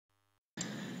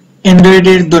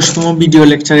অ্যান্ড্রয়েডের 10তম video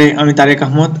লেকচারে আমি তারেক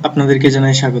আহমদ আপনাদেরকে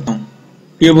জানাই স্বাগতম।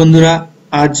 প্রিয় বন্ধুরা,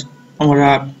 আজ আমরা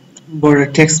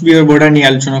টেক্সট ভিউর বর্ডার নিয়ে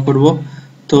আলোচনা করব।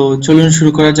 তো চলুন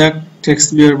শুরু করা যাক। টেক্সট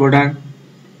ভিউর বর্ডার,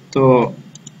 তো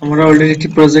আমরা অলরেডি একটি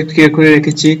প্রজেক্ট ক্রিয়েট করে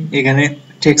রেখেছি এখানে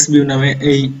টেক্সট ভিউ নামে,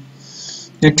 এই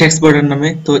টেক্সট বর্ডার নামে।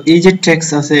 তো এই যে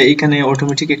টেক্সট আছে এখানে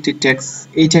অটোমেটিক একটি টেক্সট,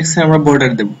 এই টেক্সটে আমরা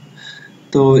বর্ডার দেব।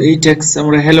 তো এই টেক্সট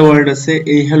আমরা হ্যালো ওয়ার্ল্ড আছে,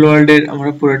 এই হ্যালো ওয়ার্ল্ডের আমরা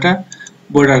পুরোটা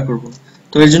বর্ডার করব।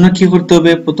 তো এর জন্য কি করতে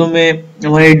হবে, প্রথমে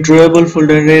আমার এই ড্রয়েবল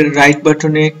ফোল্ডারের রাইট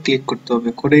বাটনে ক্লিক করতে হবে,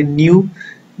 করে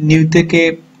নিউ থেকে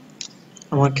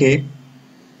আমাকে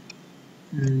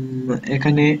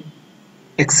এখানে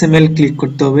এক্সএমএল ক্লিক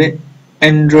করতে হবে,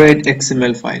 অ্যান্ড্রয়েড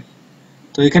এক্সএমএল ফাইল।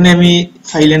 তো এখানে আমি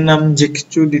ফাইলের নাম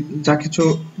যা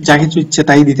কিছু ইচ্ছে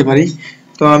তাই দিতে পারি।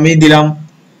 তো আমি দিলাম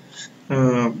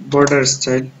বর্ডার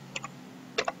স্টাইল,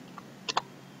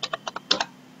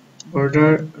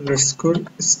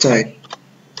 স্টাইল।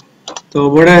 তো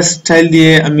বর্ডার স্টাইল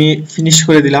দিয়ে আমি ফিনিশ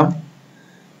করে দিলাম।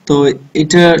 তো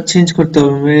এটা চেঞ্জ করতে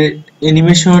হবে,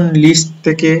 অ্যানিমেশন লিস্ট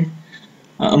থেকে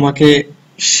আমাকে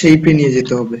শেপে নিয়ে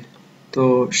যেতে হবে। তো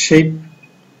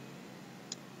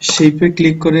শেপে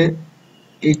ক্লিক করে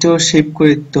এটাও শেপ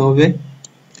করে দিতে হবে,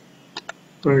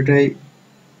 পুরোটাই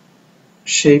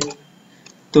শেপ।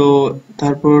 তো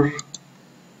তারপর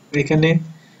এখানে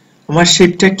আমার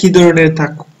শেপটা কি ধরনের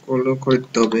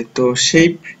করতে হবে। তো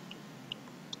শেপ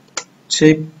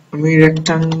আমি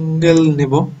রেক্টাঙ্গেল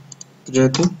নেব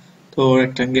যেহেতু, তো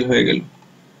রেক্টাঙ্গেল হয়ে গেল।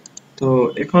 তো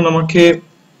এখন আমাকে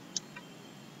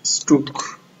স্ট্রোক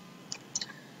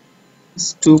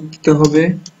দিতে হবে,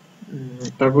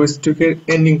 তারপর স্ট্রোকের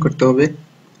এন্ডিং করতে হবে,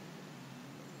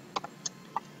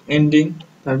 এন্ডিং।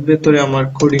 তার ভেতরে আমার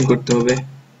কোডিং করতে হবে,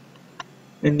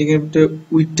 এন্ডিং এর ভিতরে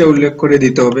উইডথটা উল্লেখ করে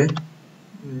দিতে হবে।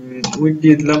 উইডথ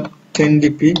দিয়ে দিলাম 10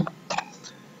 ডিপি।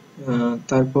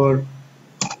 তারপর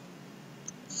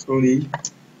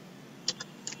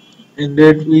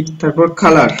এন্ডেড উইথ, তারপর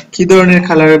কালার, কি ধরনের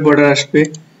কালারের বর্ডার আসবে।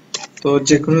 তো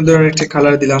যে কোনো ধরনের একটা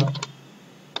কালার দিলাম,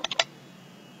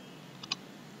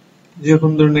 যে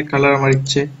কোনো ধরনের কালার আমার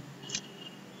ইচ্ছে,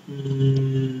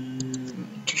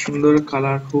 সুন্দর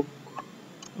কালার হোক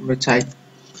আমরা চাই।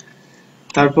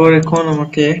 তারপর এখন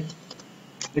আমাকে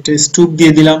এটা স্ট্রোক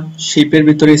দিয়ে দিলাম, শেপের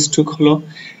ভিতরে স্ট্রোক হলো।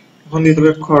 এখন দিতে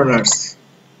হবে corners,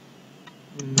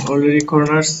 already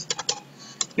corners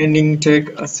ending tag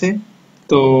আছে।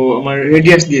 তো আমার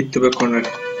রেডিয়াস দিয়ে দিতে হবে কর্নার,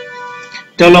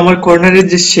 এটা হলো আমার কর্নারের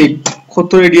যে শেপ,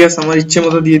 কত রেডিয়াস আমার ইচ্ছে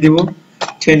মতো দিয়ে দিব,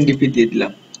 10 ডিপি দিয়ে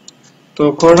দিলাম। তো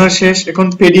কর্নার শেষ, এখন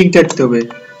পেডিংটা দিতে হবে।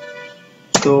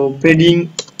 তো পেডিং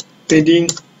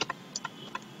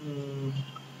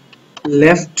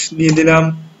লেফট দিয়ে দিলাম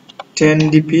 10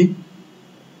 ডিপি।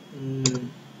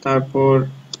 তারপর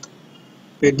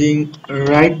পেডিং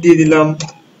রাইট দিয়ে দিলাম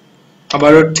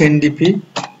আবারও 10 ডিপি,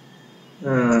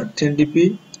 10 ডিপি।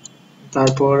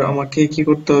 তারপর আমাকে কি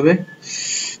করতে হবে,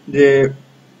 যে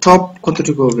টপ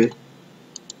কতটুকু হবে,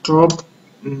 টপ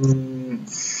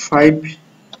 5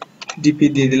 ডিপি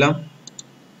দিয়ে দিলাম।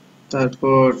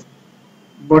 তারপর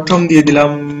বটম দিয়ে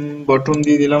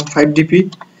দিলাম 5 ডিপি।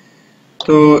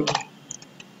 তো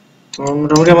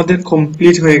মোটামুটি আমাদের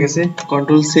কমপ্লিট হয়ে গেছে।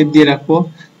 কন্ট্রোল সেভ দিয়ে রাখবো।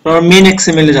 আমরা মেইন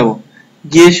এক্সএমএল এ যাব,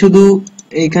 গিয়ে শুধু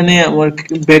এইখানে আমার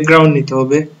ব্যাকগ্রাউন্ড নিতে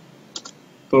হবে।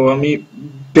 তো আমি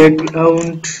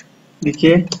ব্যাকগ্রাউন্ড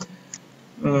লিখে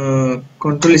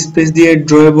কন্ট্রোল স্পেস দিয়ে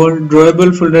ড্রয়েবল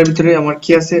ফোল্ডারের ভিতরে আমার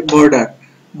কি আছে,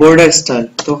 বর্ডার স্টাইল।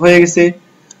 তো হয়ে গেছে।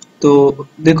 তো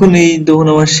দেখুন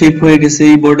আমার শেপ হয়ে গেছে,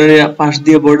 এই বর্ডারের পাশ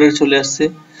দিয়ে বর্ডার চলে আসছে।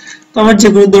 তো আমার যে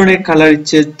কোনো ধরনের কালার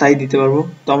ইচ্ছে তাই দিতে পারবো।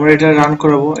 তো আমরা এটা রান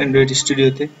করাবো অ্যান্ড্রয়েড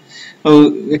স্টুডিওতে ও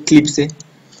এক্লিপসে।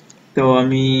 তো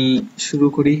আমি শুরু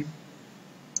করি।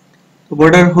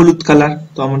 বর্ডার হলুদ কালার,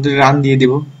 তো আমাদের রান দিয়ে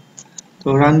দিব। তো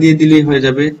রান দিয়ে দিলেই হয়ে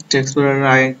যাবে text border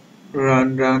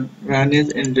run age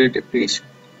Android application.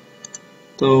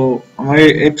 তো আমার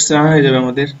অ্যাপস রান হয়ে যাবে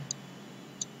আমাদের।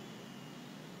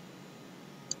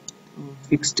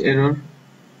 ফিক্সড এরর,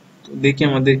 তো দেখি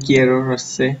আমাদের কি এরর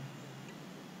আসছে।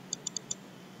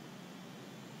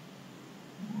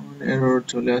 এরর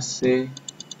চলে আসছে,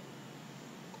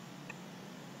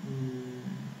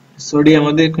 সরি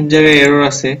আমাদের কোন জায়গায় এরর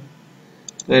আছে,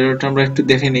 তো এররটা আমরা একটু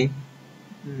দেখে নেই।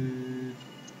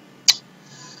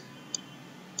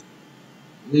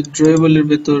 ড্রয়েবলের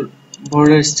ভেতর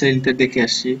বর্ডার স্টাইলটা দেখে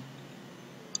আসি,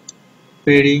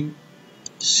 padding,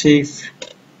 shape,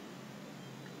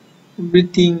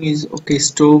 everything is okay,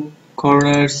 stroke,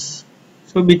 corners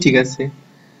সবই ঠিক আছে।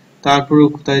 তারপরেও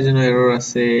কোথায় যেন এরর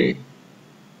আছে,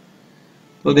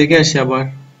 তো দেখে আসি আবার।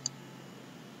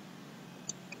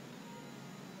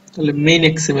 তাহলে মেইন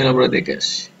এক্সএমএল আমরা দেখে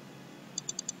আসি।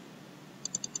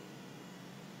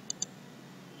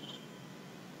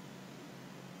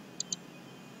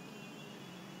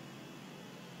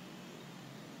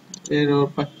 এরর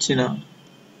পাচ্ছি না,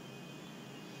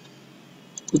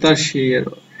 কোথায় সেই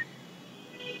এরর?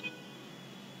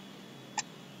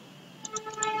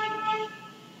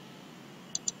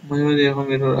 মাঝে মাঝে এরকম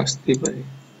এরর আসতেই পারে।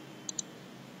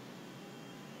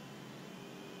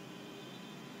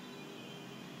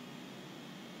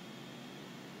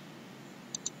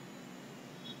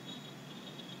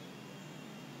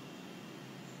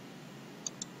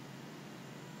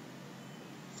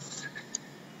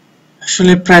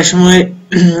 আসলে প্রায় সময়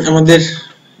আমাদের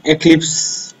এক্লিপস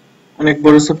অনেক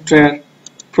বড় সফটওয়্যার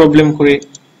প্রবলেম করে,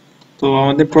 তো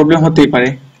আমাদের প্রবলেম হতেই পারে।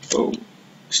 তো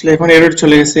আসলে এখন এরর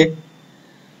চলে গেছে,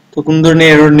 তো কোন ধরনের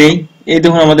এরর নেই, এই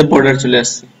দেখুন আমাদের বর্ডার চলে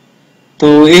আসছে। তো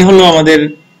এই হলো আমাদের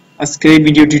আজকের এই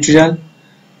ভিডিও টিউটোরিয়াল।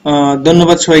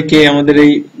 ধন্যবাদ সবাইকে আমাদের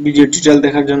এই ভিডিও টিউটোরিয়াল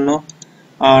দেখার জন্য।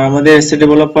 আর আমাদের এসএ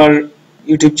ডেভেলপার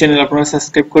ইউটিউব চ্যানেল আপনারা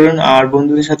সাবস্ক্রাইব করুন আর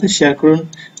বন্ধুদের সাথে শেয়ার করুন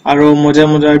আরো মজার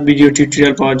মজার ভিডিও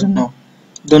টিউটোরিয়াল পাওয়ার জন্য।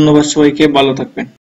 ধন্যবাদ সবাইকে, ভালো থাকবেন।